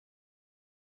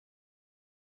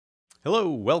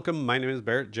Hello, welcome. My name is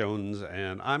Barrett Jones,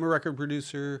 and I'm a record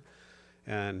producer,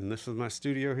 and this is my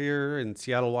studio here in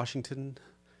Seattle, Washington.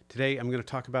 Today, I'm going to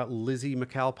talk about Lizzy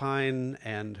McAlpine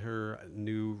and her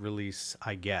new release,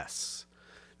 I Guess.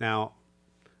 Now,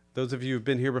 those of you who've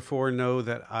been here before know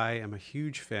that I am a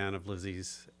huge fan of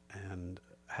Lizzy's and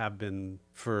have been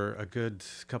for a good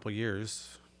couple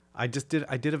years. I did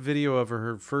a video of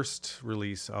her first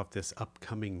release off this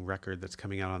upcoming record that's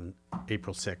coming out on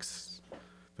April 6th.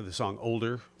 For the song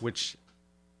Older, which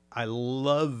I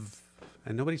love,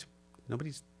 and nobody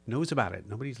knows about it.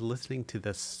 Nobody's listening to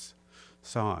this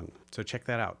song. So check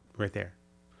that out right there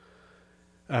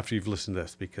after you've listened to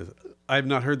this, because I've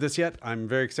not heard this yet. I'm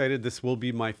very excited. This will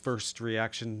be my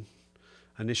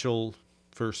initial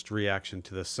first reaction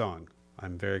to this song.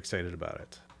 I'm very excited about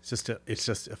it. It's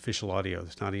just official audio.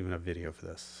 There's not even a video for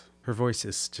this. Her voice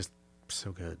is just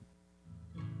so good.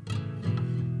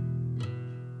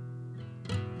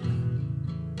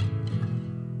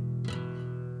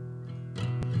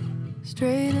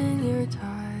 Straighten your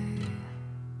tie,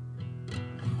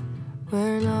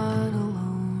 we're not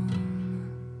alone.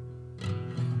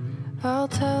 I'll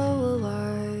tell a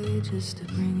lie just to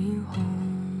bring you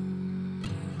home.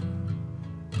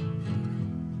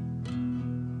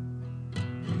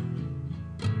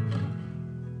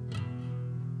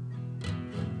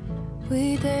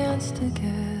 We danced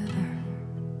together,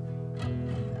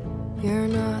 you're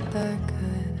not that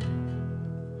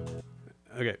good.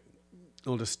 Okay,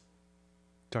 I'll just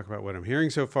talk about what I'm hearing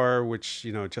so far, which,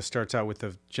 it just starts out with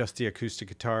just the acoustic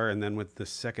guitar, and then with the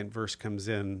second verse comes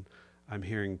in, I'm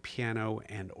hearing piano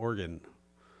and organ.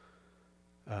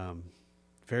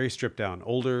 Very stripped down.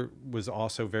 Older was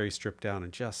also very stripped down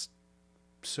and just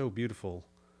so beautiful.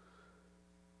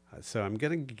 So I'm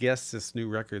gonna guess this new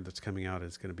record that's coming out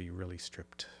is gonna be really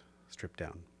stripped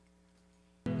down.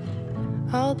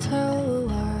 I'll tell a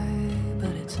lie,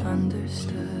 but it's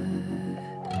understood.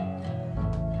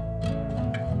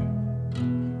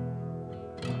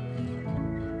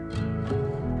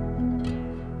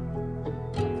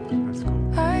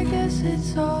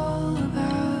 It's all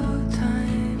about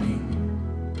timing.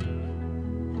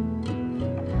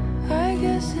 I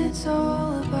guess it's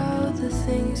all about the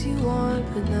things you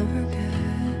want but never get.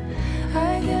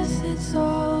 I guess it's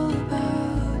all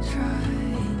about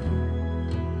trying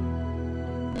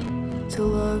to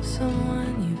love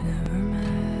someone you've never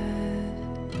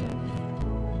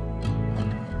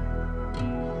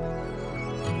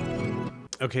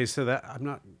met. Okay, so that I'm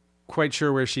not quite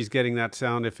sure where she's getting that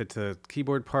sound, if it's a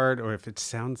keyboard part or if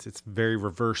it's very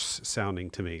reverse sounding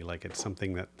to me, like it's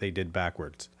something that they did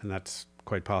backwards, and that's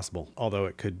quite possible, although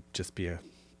it could just be a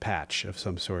patch of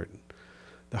some sort.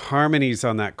 The harmonies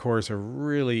on that chorus are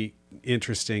really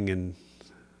interesting and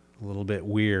a little bit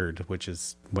weird, which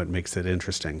is what makes it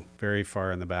interesting. Very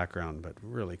far in the background, but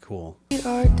really cool.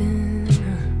 Our dinner,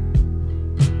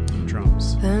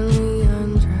 drums. Then we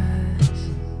undress.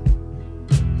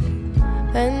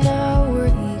 And now we're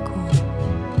equal,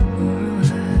 more or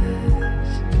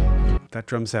less. That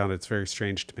drum sound, it's very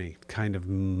strange to me. Kind of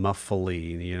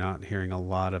muffly. You're not hearing a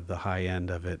lot of the high end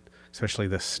of it, especially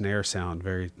the snare sound,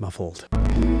 very muffled.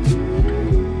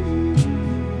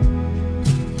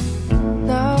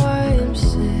 Now I am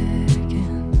sick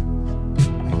and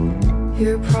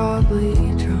you're probably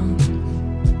drunk.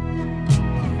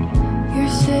 You're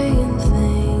saying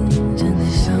things and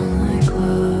they sound like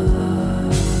love.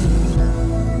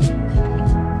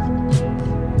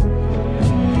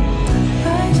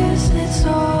 It's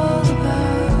all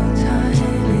about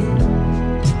timing.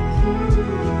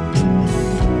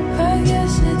 I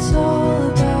guess it's all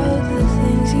about the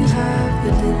things you have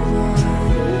but didn't want.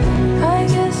 I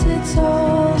guess it's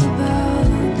all about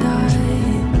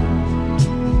dying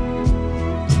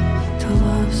to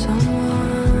love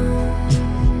someone.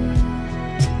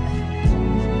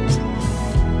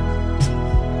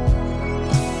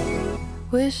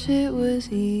 Wish it was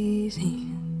easy.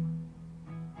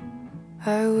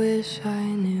 I wish I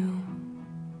knew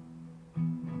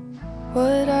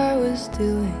what I was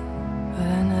doing, but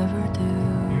I never do.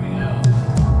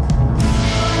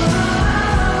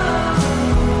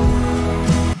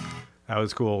 That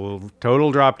was cool.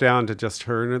 Total drop down to just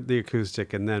her and the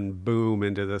acoustic, and then boom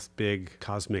into this big,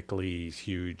 cosmically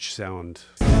huge sound.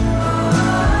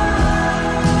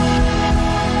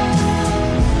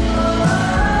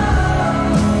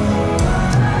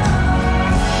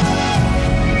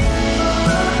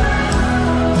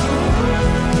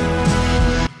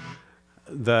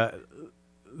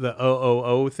 The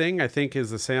O thing, I think,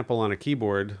 is a sample on a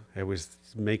keyboard. It was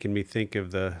making me think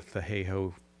of the Hey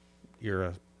Ho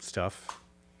era stuff.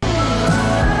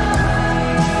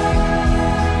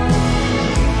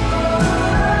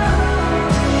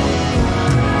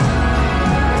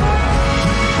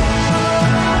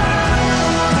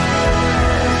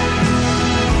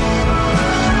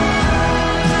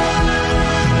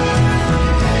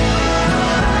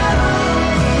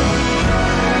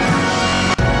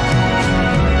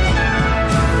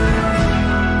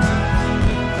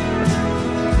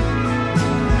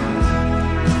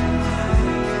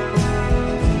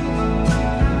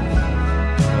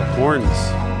 horns.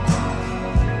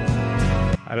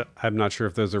 I'm not sure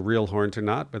if those are real horns or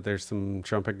not, but there's some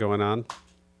trumpet going on.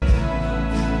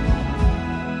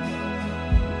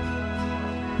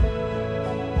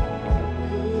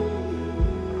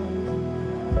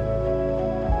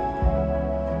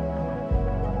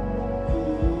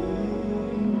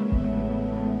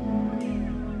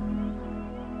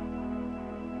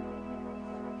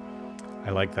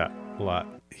 I like that a lot.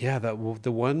 Yeah,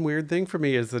 the one weird thing for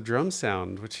me is the drum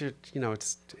sound, which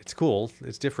it's cool,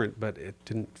 it's different, but it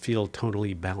didn't feel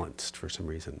tonally balanced for some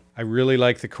reason. I really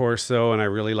like the chorus though, and I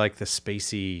really like the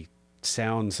spacey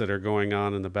sounds that are going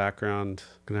on in the background.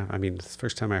 I mean, it's the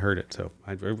first time I heard it, so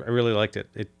I really liked it.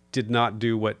 It did not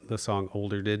do what the song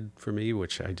Older did for me,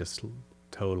 which I just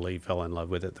totally fell in love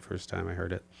with it the first time I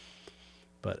heard it.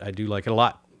 But I do like it a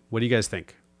lot. What do you guys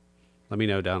think? Let me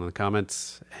know down in the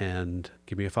comments, and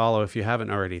give me a follow if you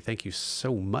haven't already. Thank you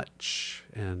so much,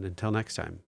 and until next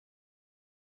time.